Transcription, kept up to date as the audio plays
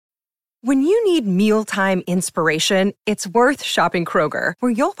When you need mealtime inspiration, it's worth shopping Kroger,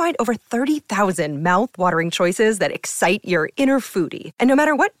 where you'll find over 30,000 mouth-watering choices that excite your inner foodie. And no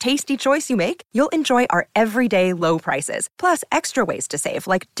matter what tasty choice you make, you'll enjoy our everyday low prices, plus extra ways to save,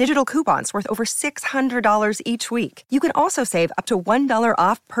 like digital coupons worth over $600 each week. You can also save up to $1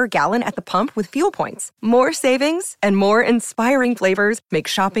 off per gallon at the pump with fuel points. More savings and more inspiring flavors make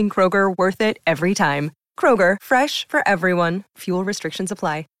shopping Kroger worth it every time. Kroger, fresh for everyone. Fuel restrictions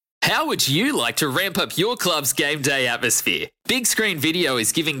apply. How would you like to ramp up your club's game day atmosphere? Big Screen Video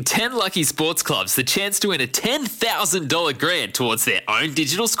is giving 10 lucky sports clubs the chance to win a $10,000 grant towards their own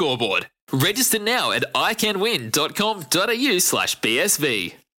digital scoreboard. Register now at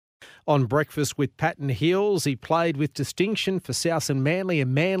iCanWin.com.au/BSV. On Breakfast with Pat and Heels, he played with distinction for South and Manly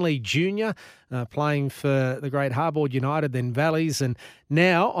and Manly Junior, playing for the great Harbord United, then Valleys. And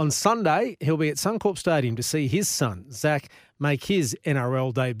now, on Sunday, he'll be at Suncorp Stadium to see his son, Zach, make his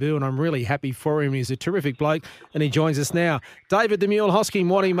NRL debut. And I'm really happy for him. He's a terrific bloke, and he joins us now. David the Mule Hosking,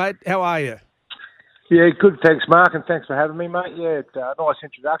 morning, mate. How are you? Yeah, good. Thanks, Mark, and thanks for having me, mate. Yeah, nice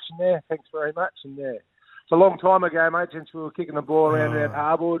introduction there. Thanks very much. And yeah, it's a long time ago, mate, since we were kicking the ball around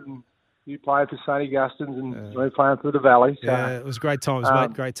Harbord, and you played for St Augustins and we playing for the Valley. So, yeah, it was great times,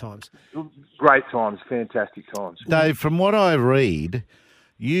 mate. Great times. Great times. Fantastic times. Dave, from what I read,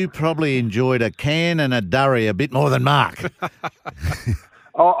 you probably enjoyed a can and a durry a bit more than Mark.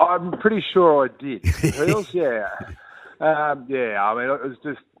 I'm pretty sure I did. Heels, yeah. I mean, it was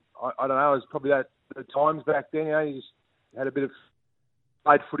just, I don't know, it was probably the times back then, you just had a bit of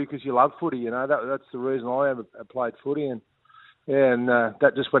played footy because you love footy, that's the reason I ever played footy, and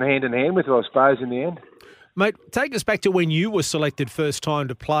that just went hand in hand with it, I suppose, in the end. Mate, take us back to when you were selected first time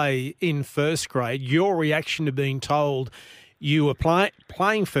to play in first grade, your reaction to being told you were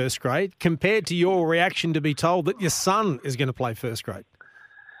playing first grade compared to your reaction to be told that your son is going to play first grade.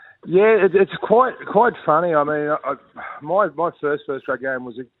 Yeah, it's quite funny. I mean, my first grade game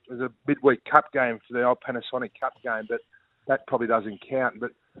was a midweek cup game for the old Panasonic Cup game, but that probably doesn't count.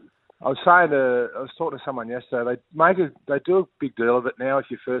 But I was talking to someone yesterday. They do a big deal of it now.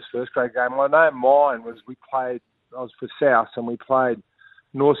 If your first grade game, well, I know mine was I was for South, and we played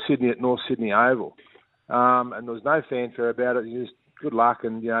North Sydney at North Sydney Oval, and there was no fanfare about it. You just good luck,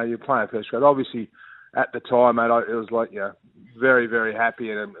 and you're playing first grade. Obviously, at the time, mate, it was like very, very happy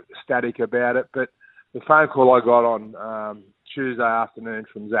and ecstatic about it. But the phone call I got on Tuesday afternoon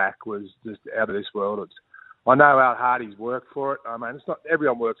from Zach was just out of this world. I know how hard he's worked for it. I mean, it's not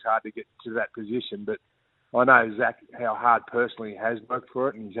everyone works hard to get to that position, but I know Zach how hard personally he has worked for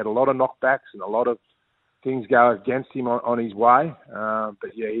it, and he's had a lot of knockbacks and a lot of things go against him on his way.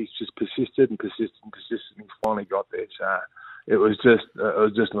 But yeah, he's just persisted and he finally got there. So it was just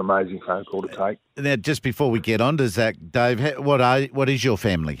an amazing phone call to take. Now, just before we get on to Zach, Dave, what is your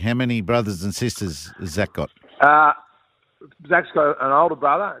family? How many brothers and sisters has Zach got? Zach's got an older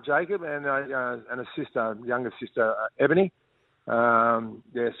brother, Jacob, and a sister, younger sister, Ebony. So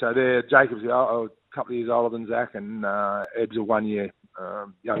Jacob's a couple of years older than Zach, and Eb's 1 year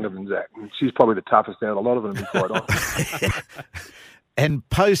younger than Zach. And she's probably the toughest out of a lot of them, to be quite honest. And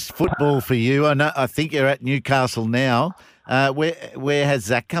post-football for you, I think you're at Newcastle now. Where has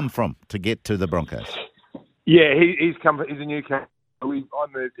Zach come from to get to the Broncos? Yeah, he's a Newcastle. I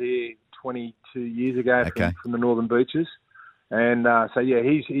moved here 22 years ago from the Northern Beaches. And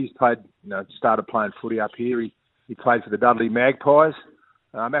he's played, started playing footy up here. He played for the Dudley Magpies.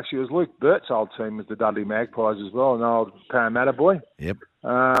 Actually, it was Luke Burt's old team was the Dudley Magpies as well, an old Parramatta boy. Yep.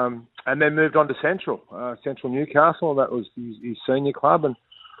 And then moved on to Central Newcastle. That was his senior club. And,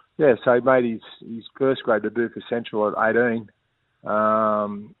 so he made his first grade debut for Central at 18.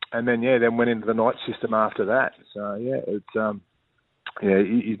 And then went into the night system after that. So,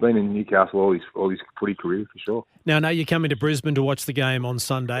 he's been in Newcastle all his footy career for sure. Now, I know you're coming to Brisbane to watch the game on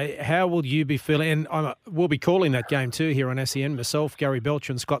Sunday. How will you be feeling? And we'll be calling that game too here on SEN, myself, Gary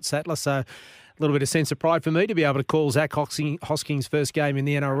Belcher and Scott Sattler. So a little bit of sense of pride for me to be able to call Zach Hosking's first game in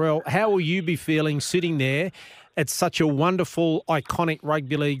the NRL. How will you be feeling sitting there at such a wonderful, iconic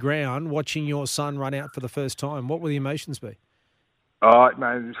rugby league ground, watching your son run out for the first time? What will the emotions be? Oh,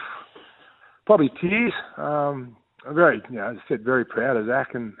 man, probably tears. I'm very, as I said, very proud of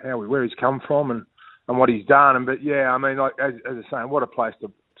Zach and where he's come from and what he's done. But I mean, like as I was saying, what a place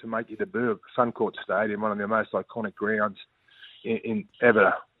to make your debut. Suncorp Stadium, one of the most iconic grounds in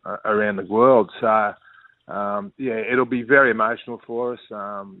ever around the world. So it'll be very emotional for us.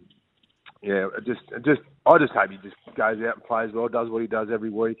 I just hope he just goes out and plays well, does what he does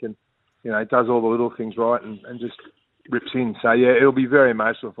every week, and does all the little things right and just rips in. So it'll be very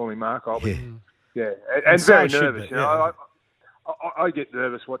emotional for me, Mark. I'll be. Yeah, and very nervous. I I get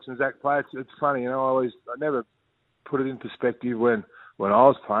nervous watching Zach play. It's funny, I never put it in perspective when I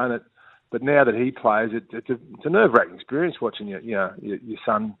was playing it, but now that he plays, it's a nerve-wracking experience watching your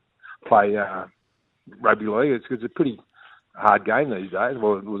son play rugby league. It's a pretty hard game these days.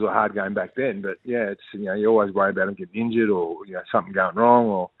 Well, it was a hard game back then, but yeah, it's you always worry about him getting injured or something going wrong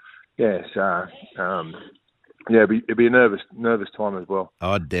or it'd be a nervous time as well.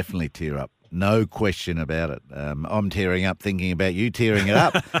 I'd definitely tear up. No question about it. I'm tearing up thinking about you tearing it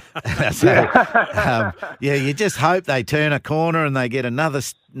up. So, you just hope they turn a corner and they get another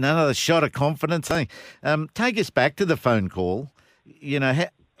shot of confidence. Take us back to the phone call.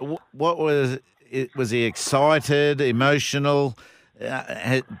 What was it? Was he excited, emotional?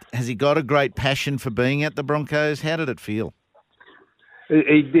 Has he got a great passion for being at the Broncos? How did it feel?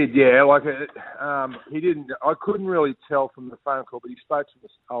 He did, yeah. He didn't. I couldn't really tell from the phone call, but he spoke to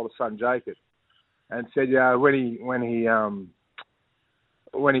his older son Jacob, and said, when he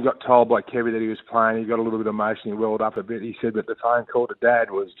got told by Kevy that he was playing, he got a little bit emotional. He welled up a bit. He said that the phone call to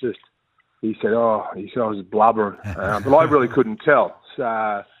Dad was just. He said I was blubbering, but I really couldn't tell.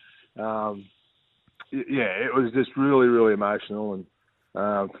 So, it was just really, really emotional, and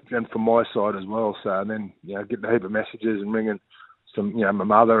from my side as well. So, and then getting a heap of messages and ringing. Some, my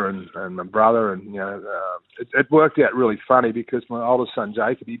mother and my brother, and it worked out really funny because my oldest son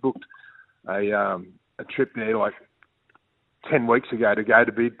Jacob, he booked a trip there 10 weeks ago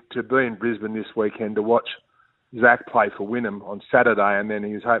to be in Brisbane this weekend to watch Zach play for Wynnum on Saturday, and then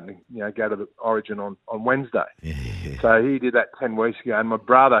he was hoping to go to the Origin on Wednesday. Yeah. So he did that 10 weeks ago, and my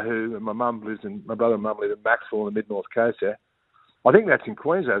brother, my brother and mum live in Maxwell on the mid-north coast there. I think that's in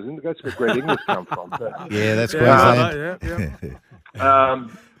Queensland, isn't it? That's where Greg English come from. So. Yeah, that's Queensland.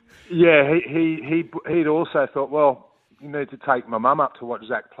 He'd also thought, well, you need to take my mum up to watch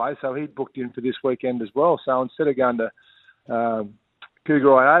Zach play, so he booked in for this weekend as well. So instead of going to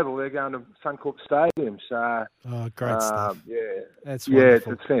Cougar Oval, they're going to Suncorp Stadium. So, great stuff. Yeah, that's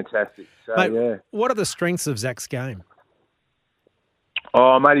wonderful. It's fantastic. So, mate, what are the strengths of Zach's game?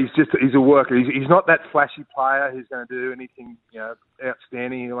 Oh, mate, he's a worker. He's not that flashy player who's going to do anything,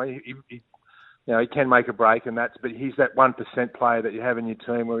 outstanding. He can make a break, but he's that 1% player that you have in your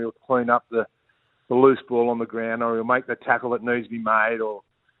team where he'll clean up the loose ball on the ground, or he'll make the tackle that needs to be made, or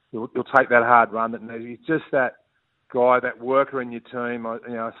he'll take that hard run that needs. He's just that guy, that worker in your team.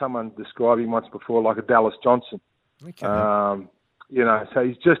 Someone described him once before like a Dallas Johnson. Okay. So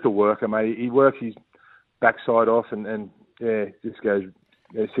he's just a worker, mate. He works his backside off, and just goes.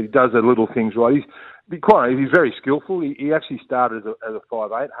 So he does the little things right. He's very skillful. He actually started as a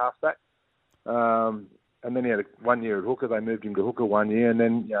 5'8" halfback, and then he had 1 year at hooker. They moved him to hooker 1 year, and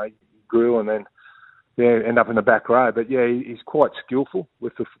then he grew, and then end up in the back row. But he's quite skillful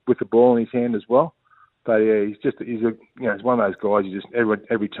with the ball in his hand as well. But he's one of those guys you just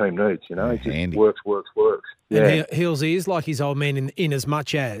every team needs. He just works. Yeah. And Heelsy is like his old man in as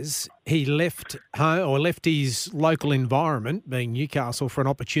much as he left home or left his local environment, being Newcastle, for an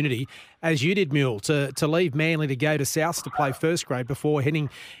opportunity, as you did, Mule, to leave Manly to go to South to play first grade before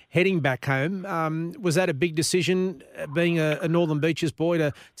heading back home. Was that a big decision, being a Northern Beaches boy,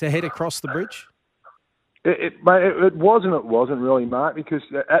 to head across the bridge? It wasn't really, Mark, because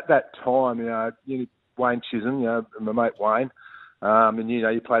at that time, Wayne Chisholm, my mate Wayne, and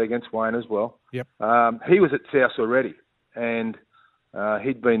you played against Wayne as well. Yep. He was at South already, and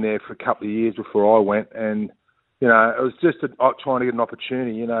he'd been there for a couple of years before I went, and it was just trying to get an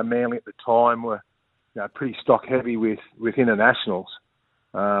opportunity. Manly at the time were pretty stock heavy with internationals.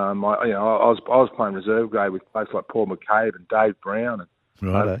 I was playing reserve grade with players like Paul McCabe and Dave Brown,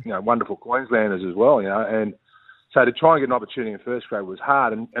 and wonderful Queenslanders as well. And so to try and get an opportunity in first grade was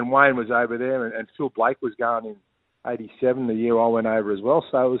hard, and Wayne was over there, and Phil Blake was going in '87, the year I went over as well.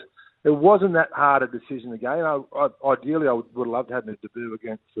 So it wasn't that hard a decision again. Ideally, I would have loved to have a debut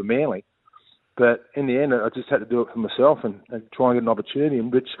for Manly, but in the end, I just had to do it for myself and try and get an opportunity. And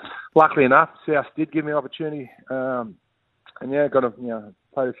which, luckily enough, South did give me an opportunity, and got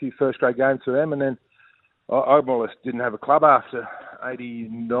played a few first grade games for them, and then I more or less didn't have a club after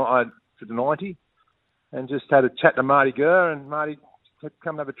 '89 to '90. And just had a chat to Marty Gurr, and Marty said,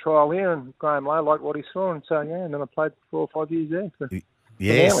 come have a trial here, and Graham Lowe liked what he saw, and so, and then I played 4 or 5 years there.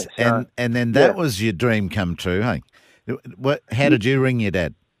 Yes, Manly, and then that was your dream come true, hey? How did you ring your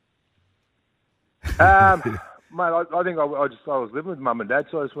dad? Mate, I think I was living with Mum and Dad,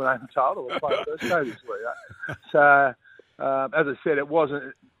 so I just went home and told her I was playing first grade this week. So, as I said, it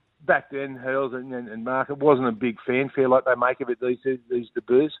wasn't, back then, Hurls and Mark, it wasn't a big fanfare like they make of it, these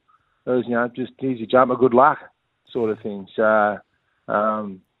debuts. It was, just here's your jumper, good luck, sort of thing. So,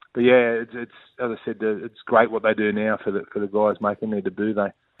 yeah, it's as I said, it's great what they do now for the guys making their debut.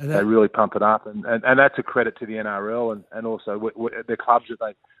 They really pump it up, and that's a credit to the NRL and also the clubs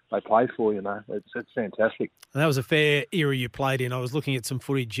that they play for. It's fantastic. And that was a fair era you played in. I was looking at some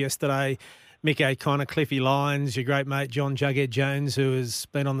footage yesterday. Mick O'Connor, Cliffy Lyons, your great mate John Jughead Jones, who has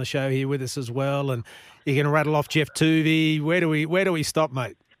been on the show here with us as well, and you're going to rattle off Jeff Tuvey. Where do we stop,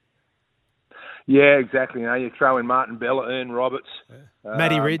 mate? Yeah, exactly. You throw in Martin Bella, Ern Roberts,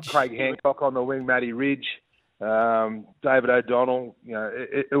 Matty Ridge, Craig Hancock on the wing, Matty Ridge, David O'Donnell.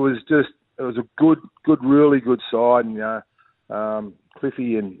 It was a good, really good side, and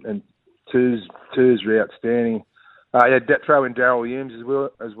Cliffy and Twos were outstanding. Throw in Darryl Humes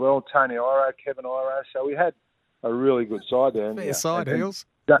as well, Tony Iro, Kevin Iro. So we had a really good side there. Fair side, Eagles.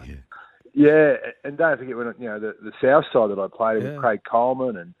 Yeah, and don't forget when the south side that I played with Craig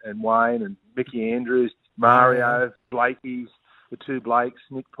Coleman and Wayne and Mickey Andrews, Mario, Blakey's, the two Blakes,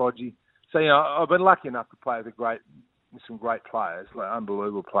 Nick Podgy. So I've been lucky enough to play with some great players, like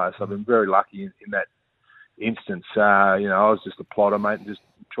unbelievable players. So I've been very lucky in that instance. I was just a plotter, mate, and just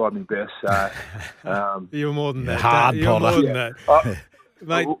tried my best. You were more than that. Hard you were plotter. more than that.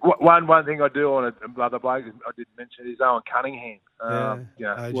 Mate. One thing I do on another bloke I didn't mention is Owen Cunningham.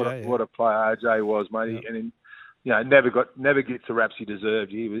 OJ, what a player OJ was, mate. Yeah. And never gets the raps he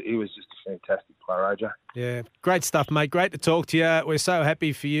deserved. He was just a fantastic player, OJ. Yeah, great stuff, mate. Great to talk to you. We're so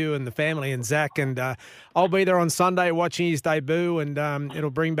happy for you and the family and Zach. And I'll be there on Sunday watching his debut, and it'll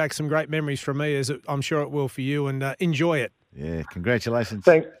bring back some great memories from me, as I'm sure it will for you. And enjoy it. Yeah, congratulations.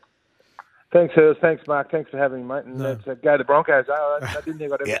 Thanks, Hers. Thanks, Mark. Thanks for having me, mate. And go the Broncos. I didn't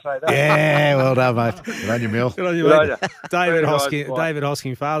think I'd ever say that. Yeah, well done, mate. Good on you, Mill. Good on you, mate. David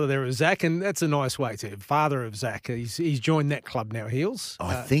Hosking, father there of Zach, and that's a nice way to father of Zach. He's joined that club now, Heels.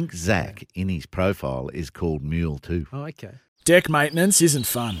 I think Zach, in his profile, is called Mule too. Oh, okay. Deck maintenance isn't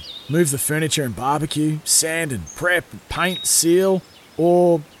fun. Move the furniture and barbecue, sand and prep, paint, seal,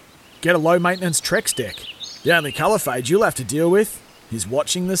 or get a low-maintenance Trex deck. The only colour fade you'll have to deal with is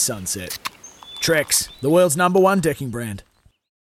watching the sunset. Trex, the world's #1 decking brand.